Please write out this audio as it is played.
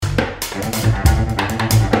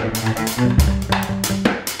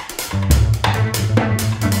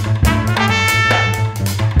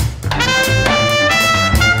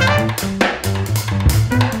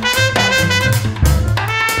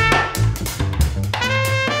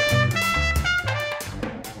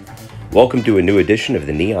Welcome to a new edition of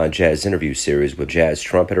the Neon Jazz interview series with jazz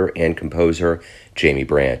trumpeter and composer Jaimie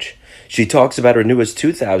Branch. She talks about her newest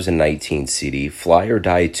 2019 CD, Fly or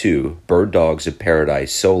Die 2, Bird Dogs of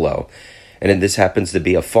Paradise Solo, and this happens to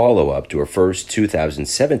be a follow-up to her first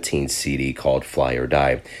 2017 CD called Fly or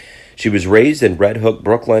Die. She was raised in Red Hook,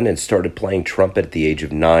 Brooklyn, and started playing trumpet at the age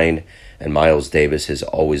of 9, and Miles Davis has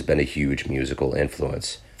always been a huge musical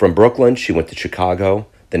influence. From Brooklyn, she went to Chicago,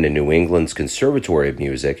 then to New England's Conservatory of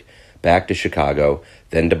Music, back to Chicago,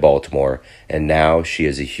 then to Baltimore, and now she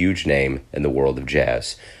is a huge name in the world of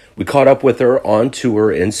jazz. We caught up with her on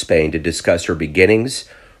tour in Spain to discuss her beginnings,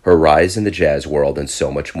 her rise in the jazz world, and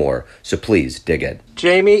so much more. So please dig in.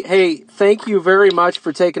 Jaimie, hey, thank you very much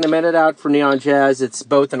for taking a minute out for Neon Jazz. It's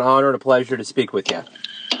both an honor and a pleasure to speak with you.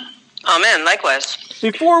 Oh, man, likewise.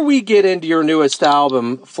 Before we get into your newest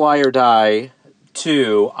album, Fly or Die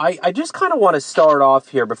 2, I just kind of want to start off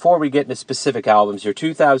here, before we get into specific albums, your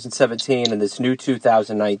 2017 and this new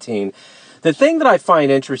 2019. The thing that I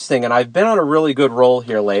find interesting, and I've been on a really good roll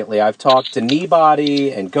here lately, I've talked to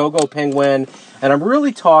Kneebody and Go-Go Penguin, and I'm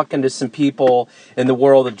really talking to some people in the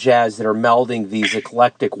world of jazz that are melding these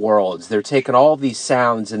eclectic worlds. They're taking all these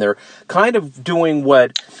sounds and they're kind of doing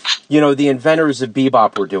what, the inventors of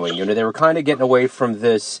bebop were doing. They were kind of getting away from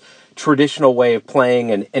this traditional way of playing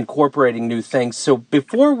and incorporating new things. So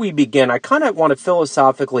before we begin, I kind of want to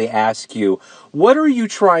philosophically ask you, what are you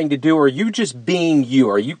trying to do? Are you just being you?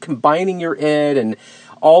 Are you combining your id and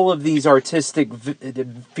all of these artistic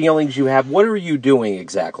feelings you have? What are you doing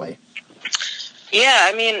exactly? Yeah,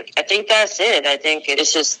 I think that's it. I think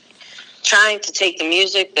it's just trying to take the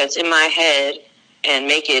music that's in my head and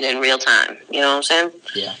make it in real time. You know what I'm saying?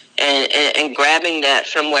 Yeah. And grabbing that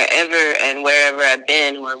from wherever I've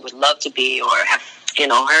been or would love to be or have,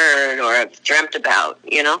 heard or have dreamt about,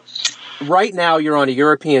 Right now you're on a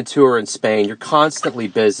European tour in Spain. You're constantly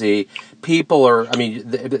busy. People are,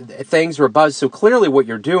 things are abuzz. So clearly what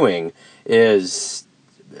you're doing is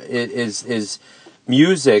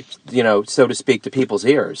music, so to speak, to people's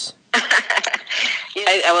ears.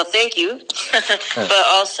 Yeah, well, thank you. But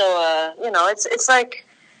also, it's like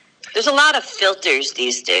there's a lot of filters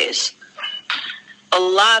these days. A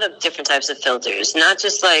lot of different types of filters, not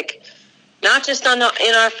just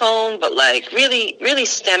in our phone, but like really, really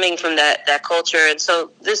stemming from that culture. And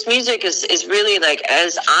so this music is really like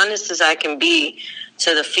as honest as I can be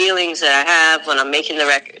to the feelings that I have when I'm making the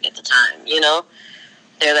record at the time.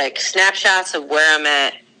 They're like snapshots of where I'm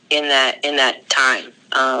at in that time.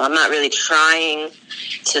 I'm not really trying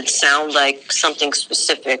to sound like something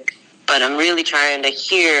specific, but I'm really trying to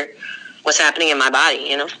hear what's happening in my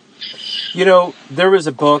body, There was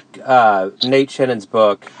a book, Nate Shannon's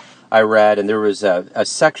book, I read, and there was a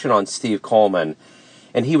section on Steve Coleman,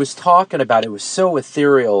 and he was talking about, it was so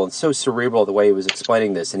ethereal and so cerebral the way he was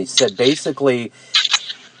explaining this, and he said basically,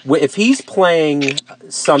 if he's playing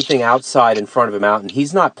something outside in front of a mountain,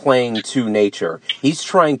 he's not playing to nature. He's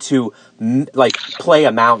trying to, play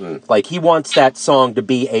a mountain. Like, he wants that song to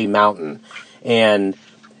be a mountain. And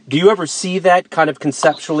do you ever see that kind of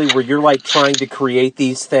conceptually where you're, trying to create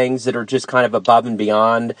these things that are just kind of above and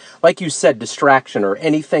beyond, like you said, distraction or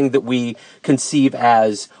anything that we conceive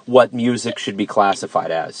as what music should be classified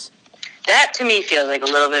as? That, to me, feels like a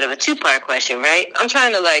little bit of a two-part question, right? I'm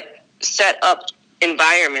trying to, set up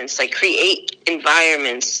environments, create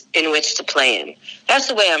environments in which to play in. That's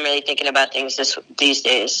the way I'm really thinking about things these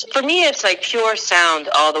days. For me, it's pure sound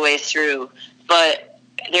all the way through, but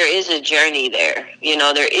there is a journey there.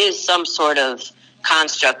 There is some sort of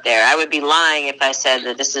construct there. I would be lying if I said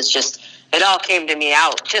that this is just, it all came to me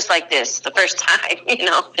out just like this the first time,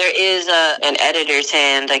 There is an editor's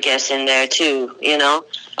hand, I guess, in there too,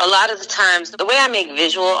 A lot of the times, the way I make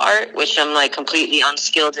visual art, which I'm completely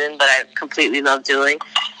unskilled in, but I completely love doing,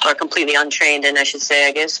 or completely untrained in, I should say,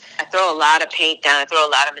 I guess. I throw a lot of paint down, I throw a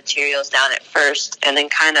lot of materials down at first, and then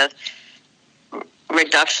kind of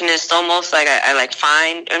reductionist almost, I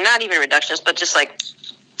find, or not even reductionist, but just I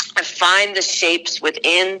find the shapes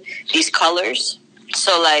within these colors.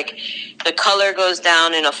 So the color goes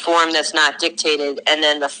down in a form that's not dictated, and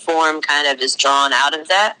then the form kind of is drawn out of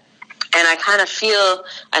that. And I kind of feel,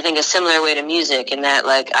 I think, a similar way to music in that,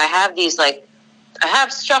 I have these, I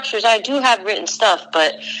have structures, I do have written stuff,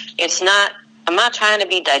 but I'm not trying to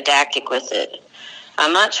be didactic with it.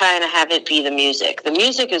 I'm not trying to have it be the music. The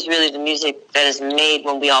music is really the music that is made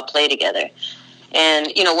when we all play together. And,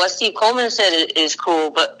 you know, what Steve Coleman said is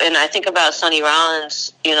cool, and I think about Sonny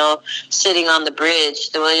Rollins, you know, sitting on the bridge,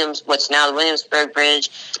 what's now the Williamsburg Bridge.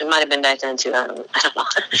 It might have been back then too, I don't know.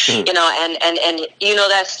 You know, and you know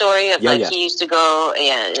that story of he used to go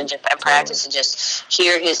and practice and just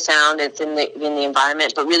hear his sound in the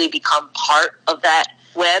environment, but really become part of that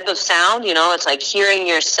web of sound. You know, it's like hearing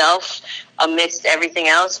yourself amidst everything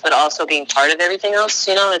else, but also being part of everything else.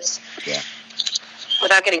 You know, it's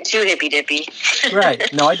without getting too hippy dippy.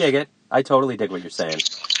 Right. No, I dig it. I totally dig what you're saying.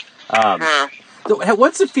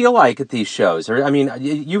 What's it feel like at these shows? Or I mean,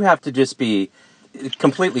 you have to just be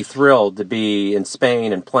completely thrilled to be in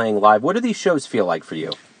Spain and playing live. What do these shows feel like for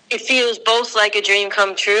you? It feels both like a dream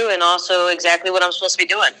come true and also exactly what I'm supposed to be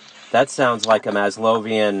doing. That sounds like a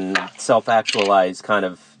Maslowian self-actualized kind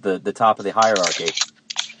of the top of the hierarchy.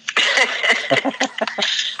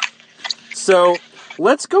 So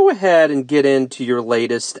let's go ahead and get into your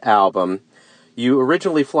latest album. You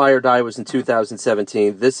originally Fly or Die was in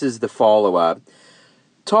 2017. This is the follow-up.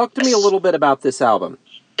 Talk to me a little bit about this album.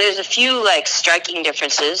 There's a few striking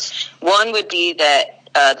differences. One would be that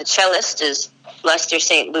the cellist is Lester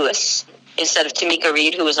St. Louis instead of Tamika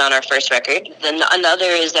Reed, who was on our first record. Then another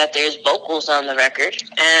is that there's vocals on the record.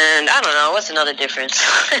 And I don't know, what's another difference?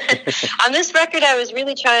 On this record, I was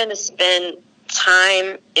really trying to spend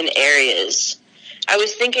time in areas. I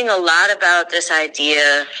was thinking a lot about this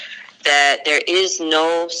idea that there is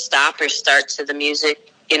no stop or start to the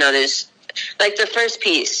music. You know, there's like the first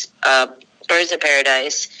piece, Birds of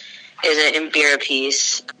Paradise, is an Mbira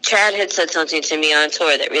piece. Chad had said something to me on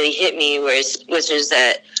tour that really hit me, which is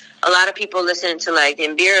that a lot of people listen to like the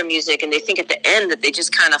Mbira music and they think at the end that they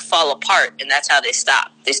just kind of fall apart and that's how they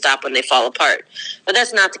stop. They stop when they fall apart. But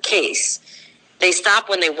that's not the case. They stop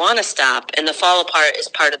when they want to stop, and the fall apart is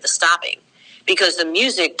part of the stopping. Because the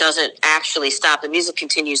music doesn't actually stop. The music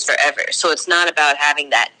continues forever. So it's not about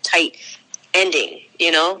having that tight ending,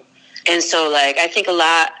 you know? And so, like, I think a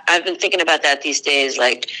lot, I've been thinking about that these days,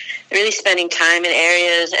 like, really spending time in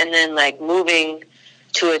areas and then, like, moving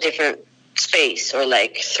to a different space or,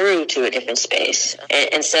 like, through to a different space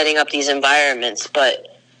and setting up these environments.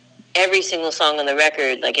 But every single song on the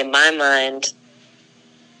record, like, in my mind,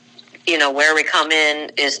 you know, where we come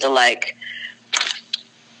in is the, like,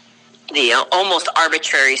 the almost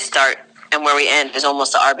arbitrary start, and where we end is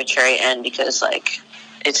almost the arbitrary end because, like,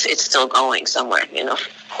 it's still going somewhere, you know.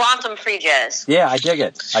 Quantum free jazz. Yeah, I dig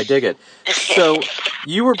it. So,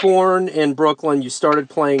 you were born in Brooklyn. You started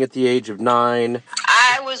playing at the age of 9.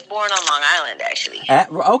 I was born on Long Island, actually.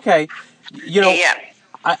 Okay. You know, yeah.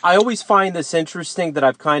 I always find this interesting that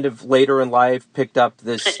I've kind of later in life picked up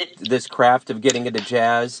this craft of getting into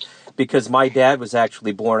jazz, because my dad was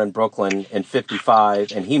actually born in Brooklyn in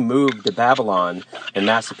 55, and he moved to Babylon in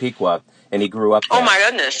Massapequa, and he grew up there. Oh, my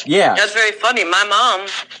goodness. Yeah. That's very funny. My mom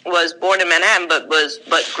was born in Manhattan, but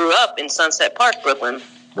grew up in Sunset Park, Brooklyn.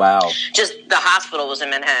 Wow. Just the hospital was in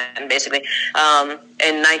Manhattan, basically,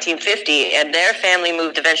 in 1950, and their family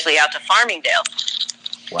moved eventually out to Farmingdale.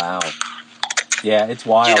 Wow. Yeah, it's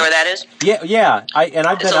wild. Do you know where that is? Yeah. I've been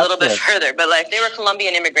It's a little bit further, but like they were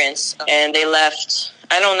Colombian immigrants, and they left,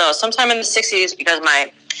 I don't know, sometime in the 60s because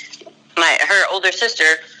her older sister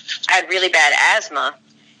had really bad asthma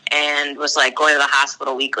and was like going to the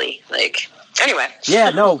hospital weekly. Like, anyway. Yeah,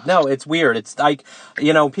 no, it's weird. It's like,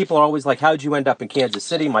 you know, people are always like, how'd you end up in Kansas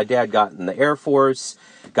City? My dad got in the Air Force,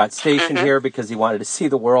 got stationed here because he wanted to see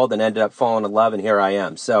the world, and ended up falling in love, and here I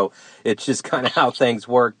am. So it's just kind of how things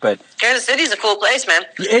work. But Kansas City's a cool place, man.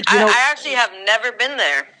 I actually have never been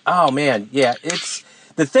there. Oh, man, yeah. It's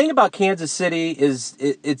the thing about Kansas City is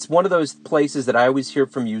it's one of those places that I always hear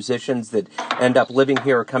from musicians that end up living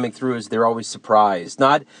here or coming through is they're always surprised.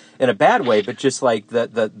 Not in a bad way, but just like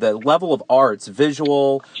the level of arts,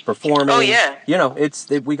 visual, performing. Oh, yeah. You know,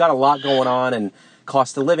 we got a lot going on, and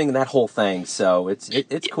cost of living and that whole thing. So it's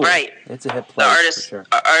cool. Right. It's a hip place. The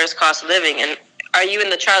artist cost of living. And are you in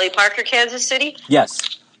the Charlie Parker, Kansas City?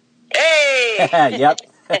 Yes. Hey! Yep.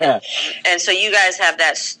 And so you guys have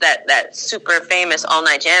that super famous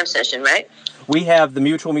all-night jam session, right? We have the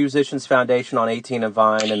Mutual Musicians Foundation on 18 and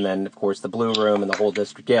Vine, and then, of course, the Blue Room and the whole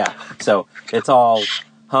district. Yeah. So it's all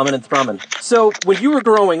humming and thrumming. So when you were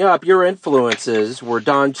growing up, your influences were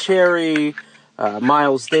Don Cherry,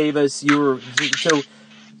 Miles Davis. So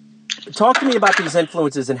talk to me about these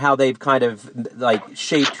influences and how they've kind of like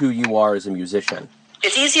shaped who you are as a musician.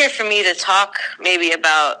 It's easier for me to talk maybe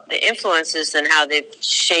about the influences than how they've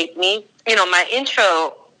shaped me. You know, my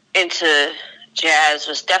intro into jazz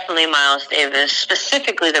was definitely Miles Davis,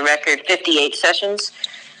 specifically the record 58 Sessions,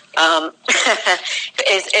 And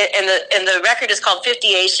the record is called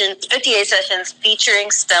 58 Sessions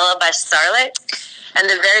featuring Stella by Starlight. And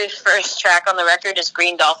the very first track on the record is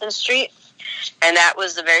Green Dolphin Street. And that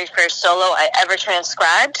was the very first solo I ever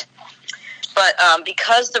transcribed. But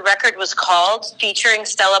because the record was called Featuring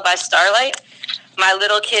Stella by Starlight, my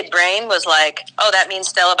little kid brain was like, oh, that means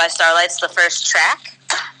Stella by Starlight's the first track.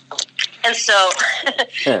 And so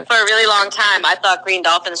for a really long time, I thought Green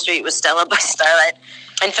Dolphin Street was Stella by Starlight.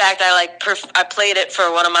 In fact, I played it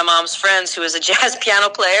for one of my mom's friends who was a jazz piano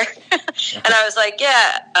player. And I was like,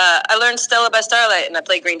 I learned Stella by Starlight, and I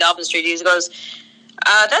played Green Dolphin Street. He goes,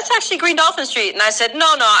 that's actually Green Dolphin Street. And I said,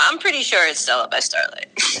 no, I'm pretty sure it's Stella by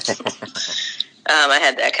Starlight. I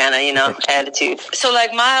had that kind of, attitude. So,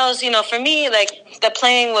 like, Miles, for me, like, the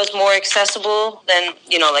playing was more accessible than,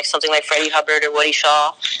 like something like Freddie Hubbard or Woody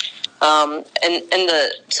Shaw. And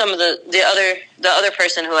the other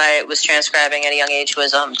person who I was transcribing at a young age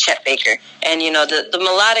was Chet Baker. And the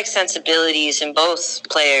melodic sensibilities in both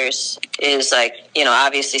players is like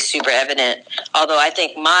obviously super evident. Although I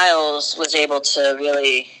think Miles was able to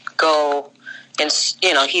really go and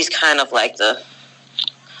he's kind of like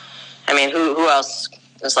who else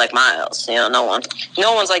is like Miles? No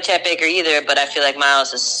one's like Chet Baker either. But I feel like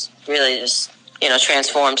Miles is really just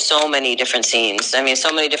transformed so many different scenes. I mean,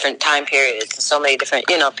 so many different time periods, so many different,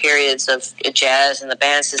 periods of jazz and the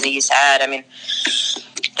bands that he's had. I mean,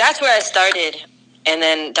 that's where I started. And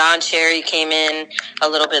then Don Cherry came in a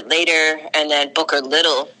little bit later, and then Booker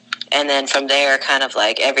Little. And then from there, kind of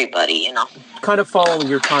like everybody, Kind of following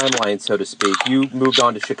your timeline, so to speak. You moved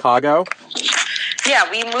on to Chicago? Yeah,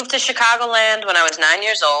 we moved to Chicagoland when I was 9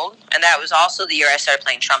 years old, and that was also the year I started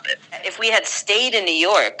playing trumpet. If we had stayed in New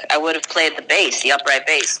York, I would have played the bass, the upright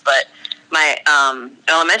bass, but my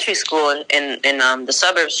elementary school in the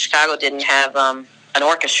suburbs of Chicago didn't have an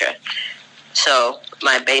orchestra, so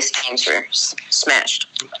my bass teams were smashed.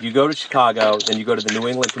 You go to Chicago, then you go to the New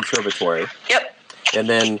England Conservatory. Yep. And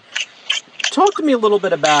then talk to me a little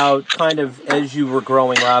bit about kind of as you were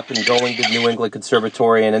growing up and going to the New England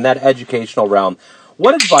Conservatory and in that educational realm,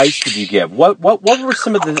 what advice did you give? What were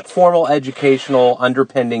some of the formal educational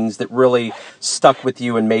underpinnings that really stuck with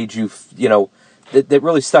you and made you, that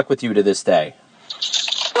really stuck with you to this day?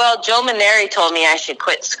 Well, Joe Maneri told me I should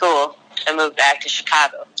quit school and move back to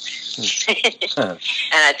Chicago. And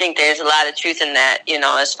I think there's a lot of truth in that,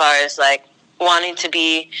 as far as like wanting to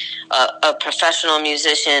be a professional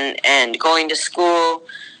musician and going to school,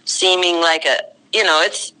 seeming like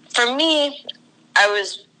it's, for me, I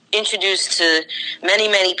was introduced to many,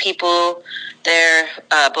 many people there,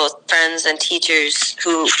 both friends and teachers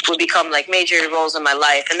who would become like major roles in my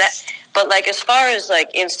life. But like, as far as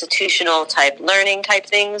like institutional type learning type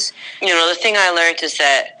things, the thing I learned is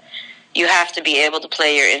that you have to be able to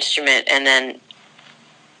play your instrument, and then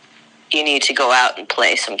you need to go out and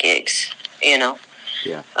play some gigs. Yeah.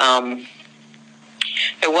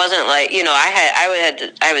 It wasn't like,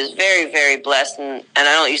 I was very, very blessed, and I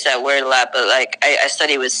don't use that word a lot, but like I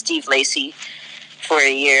studied with Steve Lacy for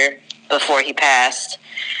a year before he passed,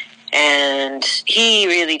 and he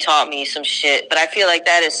really taught me some shit, but I feel like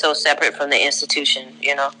that is so separate from the institution,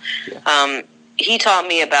 Yeah. He taught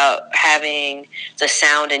me about having the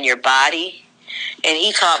sound in your body, and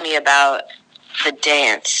he taught me about the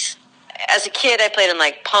dance. As a kid, I played in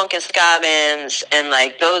like punk and ska bands, and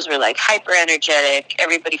like those were like hyper energetic,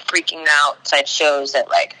 everybody freaking out type shows that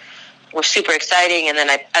like were super exciting. And then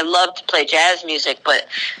I loved to play jazz music, but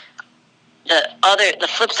the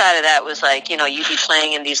flip side of that was like, you'd be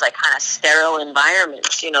playing in these like kind of sterile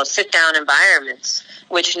environments, sit down environments,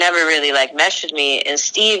 which never really like meshed with me. And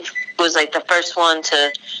Steve was like the first one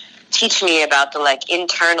to teach me about the like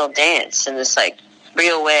internal dance in this like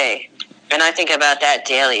real way. And I think about that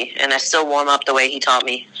daily, and I still warm up the way he taught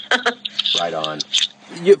me. Right on.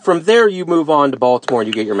 From there, you move on to Baltimore and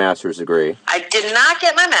you get your master's degree. I did not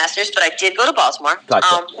get my master's, but I did go to Baltimore.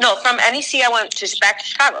 Gotcha. No, from NEC, I went back to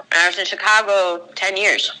Chicago. And I was in Chicago 10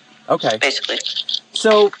 years. Okay. Basically.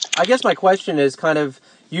 So I guess my question is kind of,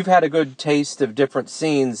 you've had a good taste of different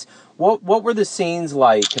scenes. What were the scenes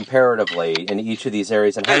like comparatively in each of these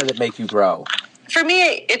areas, and how did it make you grow? For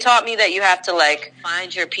me, it taught me that you have to, like,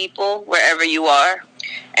 find your people wherever you are.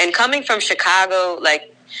 And coming from Chicago,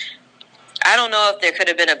 like, I don't know if there could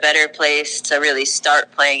have been a better place to really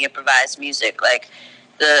start playing improvised music. Like,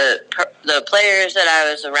 the players that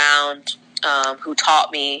I was around who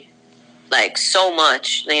taught me, like, so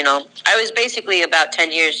much, I was basically about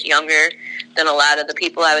 10 years younger than a lot of the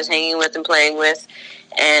people I was hanging with and playing with.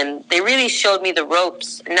 And they really showed me the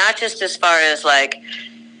ropes, not just as far as, like,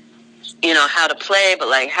 how to play, but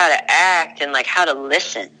like how to act and like how to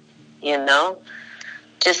listen,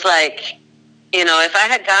 just like, you know, if I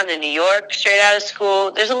had gone to New York straight out of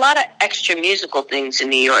school, there's a lot of extra musical things in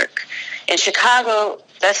New York. In Chicago,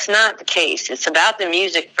 that's not the case. It's about the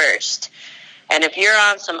music first. And if you're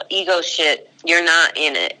on some ego shit, you're not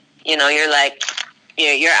in it. You know, you're like,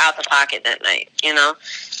 you're out the pocket that night, you know?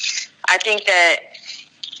 I think that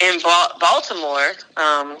in Baltimore,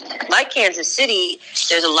 like Kansas City,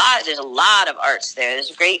 there's a lot of arts there. There's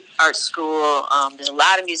a great art school. There's a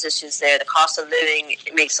lot of musicians there. The cost of living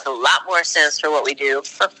makes a lot more sense for what we do.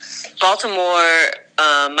 Baltimore,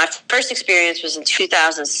 my first experience was in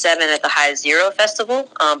 2007 at the High Zero Festival,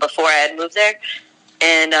 before I had moved there.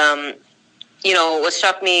 And, you know, what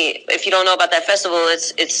struck me, if you don't know about that festival,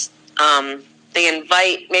 it's they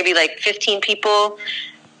invite maybe like 15 people,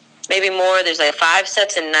 maybe more. There's like 5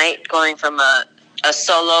 sets a night, going from a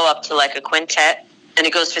solo up to like a quintet. And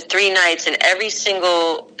it goes for 3 nights, and every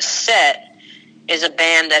single set is a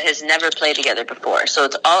band that has never played together before. So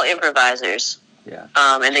it's all improvisers. Yeah.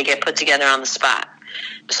 And they get put together on the spot.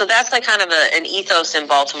 So that's like kind of an ethos in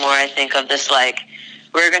Baltimore, I think, of this like,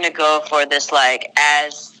 we're going to go for this like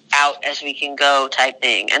as out as we can go type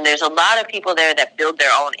thing. And there's a lot of people there that build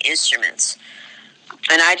their own instruments.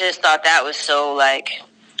 And I just thought that was so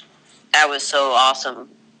awesome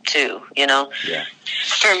too, you know? Yeah.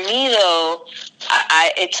 For me though,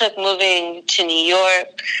 it took moving to New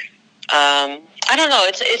York. I don't know.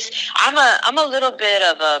 I'm a little bit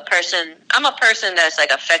of a person. I'm a person that's like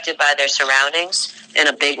affected by their surroundings in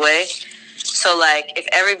a big way. So like if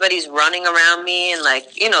everybody's running around me and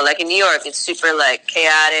like, you know, like in New York, it's super like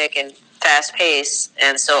chaotic and fast paced.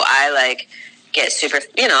 And so I like get super,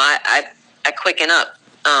 you know, I quicken up.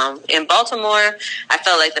 In Baltimore, I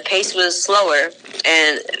felt like the pace was slower.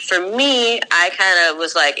 And for me, I kind of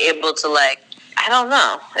was like able to like, I don't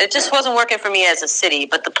know. It just wasn't working for me as a city,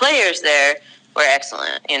 but the players there were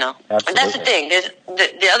excellent, you know. Absolutely. And that's the thing.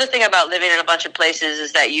 The other thing about living in a bunch of places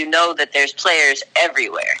is that you know that there's players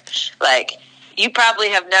everywhere. Like, you probably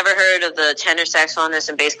have never heard of the tenor saxophonist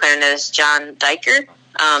and bass clarinetist John Dierker,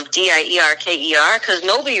 Dierker, because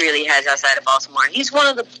nobody really has outside of Baltimore. He's one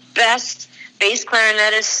of the best bass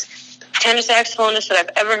clarinetists, tenor saxophonists that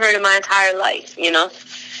I've ever heard in my entire life, you know.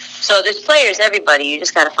 So there's players, everybody. You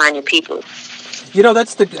just got to find your people. You know,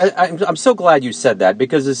 I'm so glad you said that,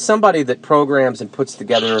 because as somebody that programs and puts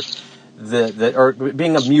together or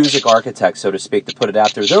being a music architect, so to speak, to put it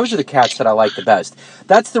out there, those are the cats that I like the best.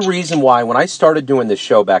 That's the reason why when I started doing this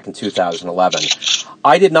show back in 2011,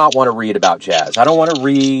 I did not want to read about jazz. I don't want to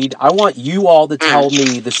read. I want you all to tell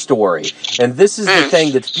me the story. And this is the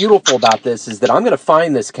thing that's beautiful about this, is that I'm going to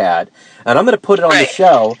find this cat, and I'm going to put it on the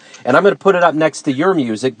show, and I'm going to put it up next to your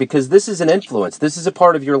music, because this is an influence. This is a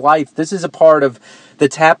part of your life. This is a part of the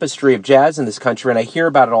tapestry of jazz in this country, and I hear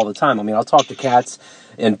about it all the time. I mean, I'll talk to cats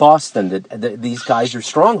in Boston that these guys are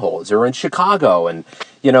strongholds, or in Chicago, and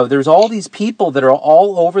you know, there's all these people that are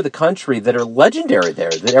all over the country that are legendary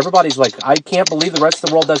there, that everybody's like, I can't believe the rest of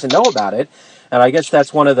the world doesn't know about it. And I guess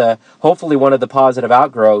that's hopefully one of the positive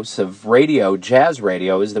outgrowths of radio, jazz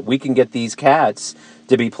radio, is that we can get these cats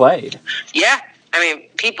to be played. Yeah. I mean,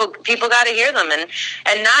 people got to hear them,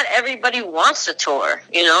 and not everybody wants to tour,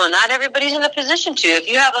 you know, and not everybody's in a position to. If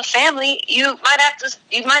you have a family, you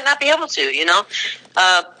might not be able to, you know.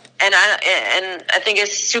 And I think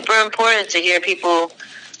it's super important to hear people,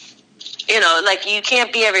 you know, like, you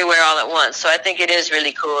can't be everywhere all at once. So I think it is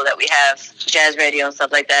really cool that we have jazz radio and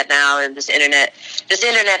stuff like that now, and this internet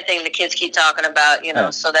thing the kids keep talking about, you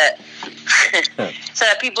know, so that so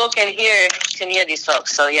that people can hear these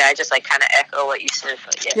folks. So yeah, I just like kind of echo what you said.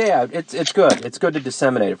 But yeah, it's good. It's good to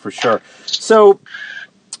disseminate it for sure. So,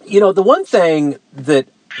 you know, the one thing that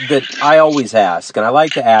I always ask, and I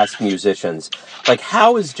like to ask musicians, like,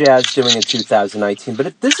 how is jazz doing in 2019?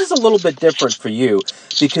 But this is a little bit different for you,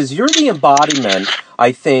 because you're the embodiment,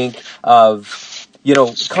 I think, of, you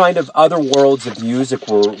know, kind of other worlds of music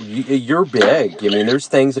where you're big. I mean, there's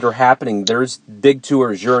things that are happening. There's big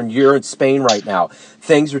tours. You're in Spain right now.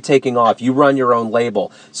 Things are taking off. You run your own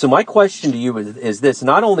label. So my question to you is this.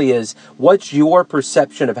 Not only is, what's your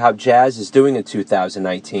perception of how jazz is doing in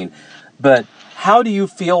 2019, but how do you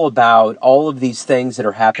feel about all of these things that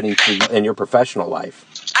are happening for you in your professional life?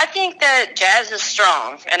 I think that jazz is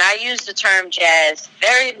strong, and I use the term jazz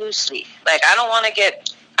very loosely. Like, I don't want to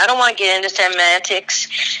get into semantics.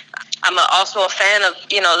 I'm also a fan of,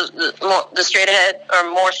 you know, the straight ahead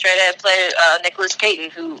player, Nicholas Payton,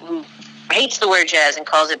 who hates the word jazz and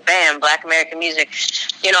calls it BAM, Black American music.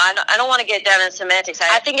 You know, I don't want to get down in semantics.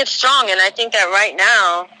 I think it's strong, and I think that right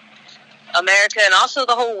now, America and also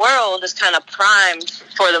the whole world is kind of primed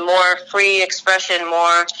for the more free expression,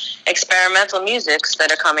 more experimental musics that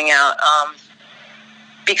are coming out.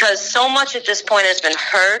 because so much at this point has been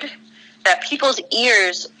heard that people's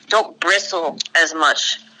ears don't bristle as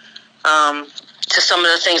much to some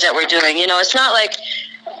of the things that we're doing. You know, it's not like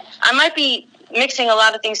I might be mixing a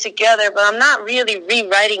lot of things together, but I'm not really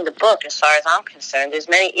rewriting the book as far as I'm concerned.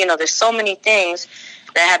 There's so many things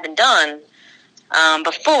that have been done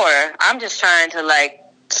before. I'm just trying to like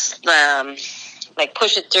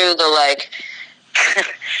push it through the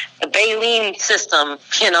the baleen system,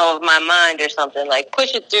 of my mind or something. Like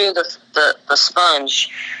push it through the sponge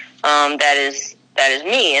that is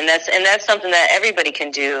me, and that's something that everybody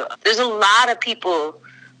can do. There's a lot of people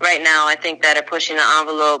right now, I think, that are pushing the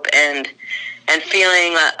envelope and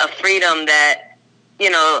feeling a freedom that,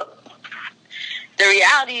 the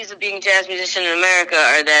realities of being a jazz musician in America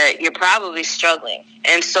are that you're probably struggling.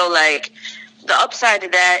 And so, the upside to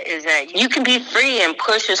that is that you can be free and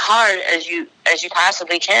push as hard as you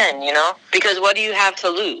possibly can, because what do you have to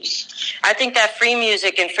lose? I think that free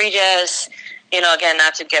music and free jazz, again,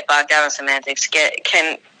 not to get bogged down in semantics,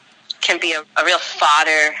 can be a real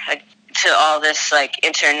fodder to all this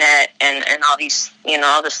internet and all these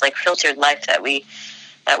all this filtered life that we're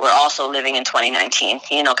also living in 2019.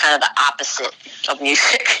 Kind of the opposite of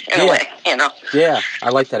music in a way. Yeah, I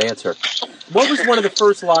like that answer. What was one of the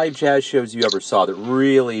first live jazz shows you ever saw that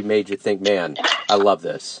really made you think, man, I love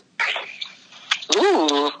this?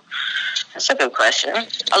 Ooh, that's a good question.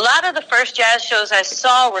 A lot of the first jazz shows I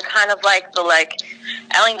saw were kind of like the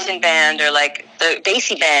Ellington band or the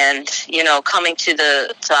Basie band, coming to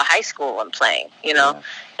high school and playing, Yeah.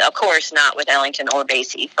 Of course not with Ellington or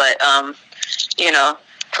Basie, but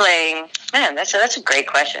playing. Man, that's a great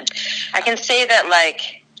question. I can say that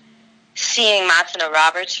seeing Matsuno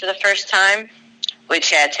Roberts for the first time with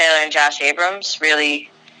Chad Taylor and Josh Abrams really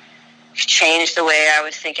changed the way I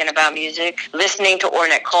was thinking about music. Listening to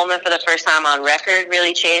Ornette Coleman for the first time on record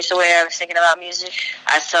really changed the way I was thinking about music.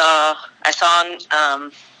 I saw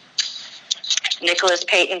Nicholas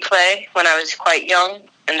Payton play when I was quite young,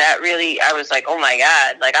 and that really, I was like, oh my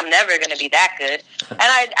God, I'm never going to be that good. And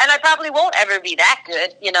I probably won't ever be that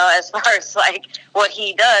good, as far as what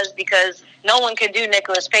he does, because no one can do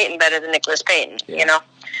Nicholas Payton better than Nicholas Payton,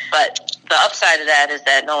 But the upside of that is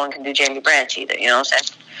that no one can do Jamie Branch either, you know what I'm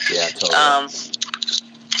saying? Yeah, totally.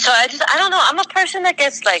 So I don't know. I'm a person that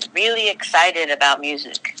gets really excited about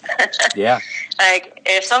music. Yeah.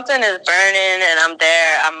 If something is burning and I'm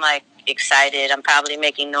there, I'm excited. I'm probably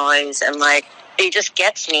making noise, and it just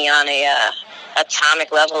gets me on a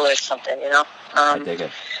atomic level or something, I dig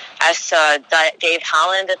it. I saw Dave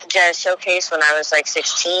Holland at the Jazz Showcase when I was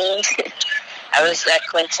 16. I was at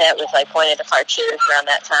Quintet with Pointed Departures around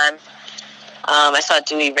that time. I saw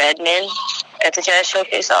Dewey Redman at the Jazz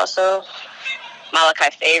Showcase also.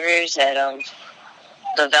 Malachi Favors at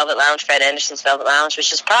the Velvet Lounge, Fred Anderson's Velvet Lounge,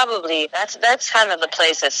 which is probably, that's kind of the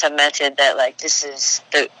place that cemented that this is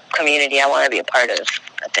the community I want to be a part of,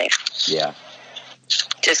 I think. Yeah.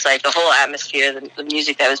 Just the whole atmosphere, the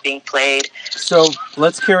music that was being played. So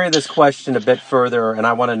let's carry this question a bit further, and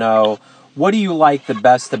I want to know, what do you like the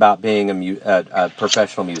best about being a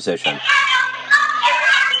professional musician?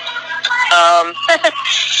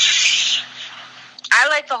 I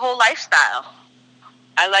like the whole lifestyle.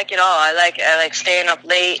 I like it all. I like staying up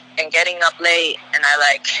late and getting up late, and I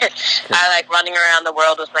like running around the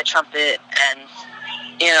world with my trumpet. And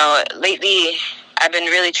lately I've been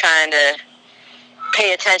really trying to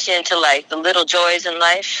pay attention to the little joys in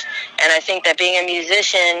life, and I think that being a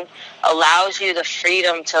musician allows you the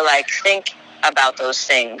freedom to think about those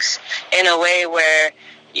things in a way where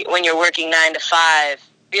when you're working 9 to 5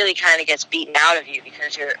 really kind of gets beaten out of you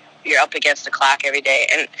because you're up against the clock every day.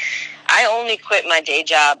 And I only quit my day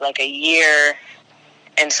job a year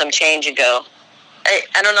and some change ago.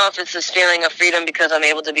 I don't know if it's this feeling of freedom because I'm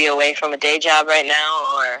able to be away from a day job right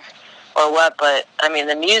now or what, but I mean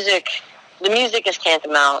the music is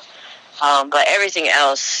tantamount, but everything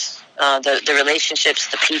else, the relationships,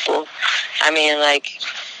 the people. I mean,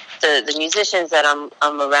 the musicians that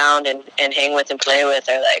I'm around and hang with and play with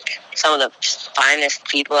are some of the finest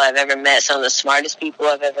people I've ever met, some of the smartest people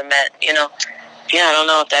I've ever met. Yeah, I don't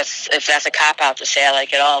know if that's a cop out to say I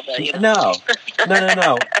like it all, but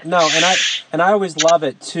No, and I always love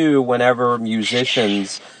it too whenever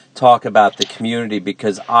musicians talk about the community,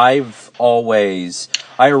 because I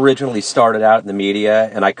originally started out in the media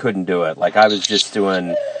and I couldn't do it. I was just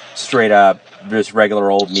doing straight up just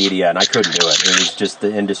regular old media and I couldn't do it. It was just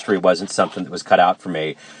the industry wasn't something that was cut out for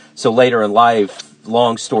me. So later in life,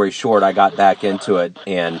 long story short, I got back into it,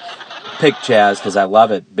 and pick jazz because I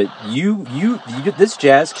love it, but you, this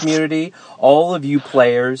jazz community, all of you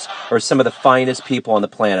players are some of the finest people on the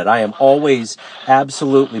planet. I am always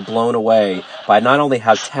absolutely blown away by not only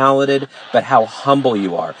how talented, but how humble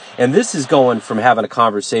you are. And this is going from having a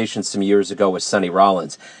conversation some years ago with Sonny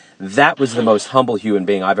Rollins. That was the most humble human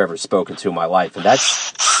being I've ever spoken to in my life, and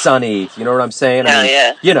that's Sonny. You know what I'm saying? Hell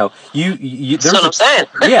yeah. You know, That's what I'm saying.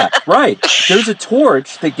 Yeah, right. There's a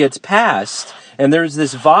torch that gets passed, and there's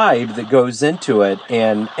this vibe that goes into it.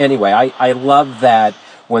 And anyway, I love that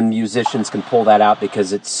when musicians can pull that out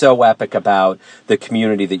because it's so epic about the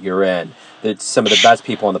community that you're in. It's some of the best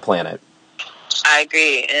people on the planet. I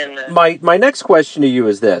agree. And My next question to you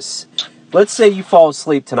is this. Let's say you fall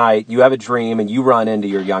asleep tonight, you have a dream, and you run into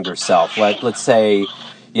your younger self. Let's say,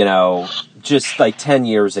 you know, just like 10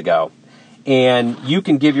 years ago. And you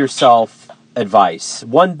can give yourself advice,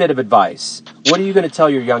 one bit of advice. What are you going to tell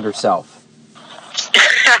your younger self?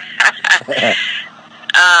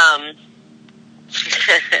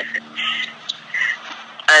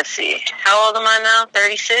 Let's see. How old am I now?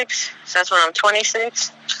 36? So that's when I'm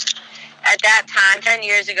 26. At that time, 10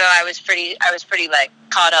 years ago, I was pretty like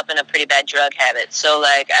caught up in a pretty bad drug habit. So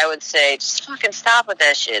like I would say, just fucking stop with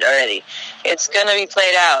that shit already. It's gonna be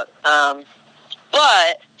played out.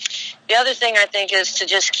 But the other thing I think is to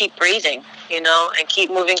just keep breathing, you know, and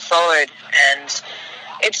keep moving forward. And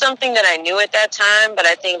it's something that I knew at that time, but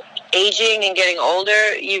I think aging and getting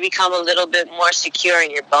older, you become a little bit more secure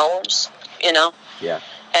in your bones, you know? Yeah.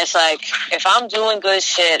 It's like, if I'm doing good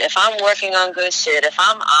shit, if I'm working on good shit, if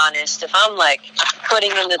I'm honest, if I'm, like,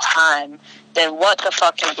 putting in the time, then what the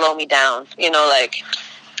fuck can blow me down? You know, like,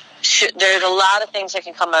 there's a lot of things that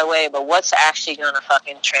can come my way, but what's actually going to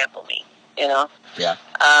fucking trample me, you know? Yeah.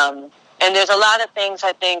 And there's a lot of things,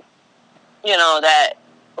 I think, you know, that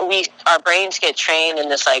our brains get trained in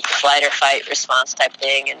this, like, flight or fight response type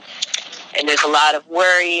thing, and there's a lot of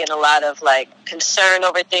worry and a lot of, like, concern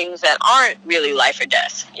over things that aren't really life or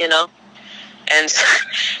death, you know? And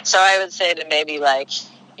so I would say to maybe, like,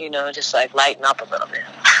 you know, just, like, lighten up a little bit.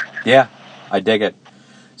 Yeah, I dig it.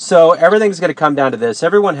 So everything's going to come down to this.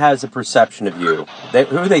 Everyone has a perception of you,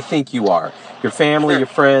 who they think you are. Your family, your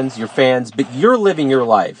friends, your fans, but you're living your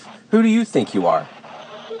life. Who do you think you are?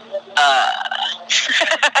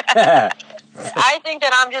 I think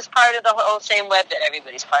that I'm just part of the whole same web that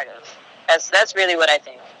everybody's part of. That's really what I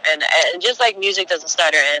think. And just like music doesn't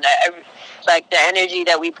start or end, like the energy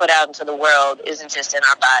that we put out into the world isn't just in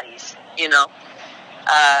our bodies, you know?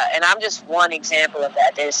 And I'm just one example of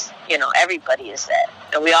that. There's, you know, everybody is that.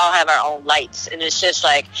 And we all have our own lights. And it's just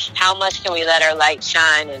like, how much can we let our light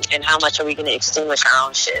shine and how much are we going to extinguish our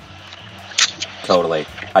own shit? Totally.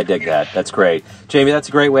 I dig that. That's great. Jamie, that's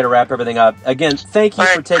a great way to wrap everything up. Again, thank you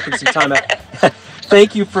for taking some time out.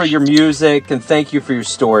 Thank you for your music, and thank you for your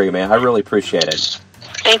story, man. I really appreciate it.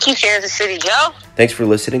 Thank you, Kansas City Joe. Thanks for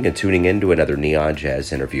listening and tuning in to another Neon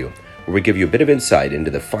Jazz interview, where we give you a bit of insight into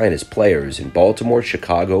the finest players in Baltimore,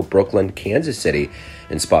 Chicago, Brooklyn, Kansas City,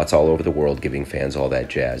 and spots all over the world, giving fans all that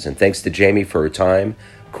jazz. And thanks to Jamie for her time,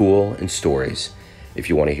 cool, and stories. If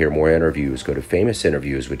you want to hear more interviews, go to Famous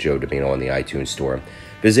Interviews with Joe Domino on the iTunes Store.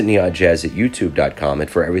 Visit neonjazz at youtube.com, and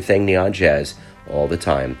for everything Neon Jazz all the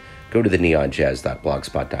time, go to the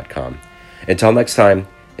neonjazz.blogspot.com. Until next time,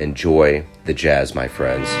 enjoy the jazz, my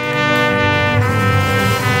friends.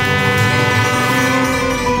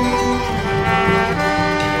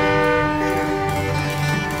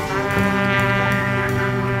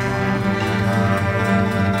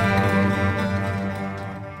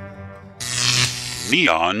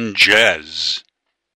 Neon Jazz.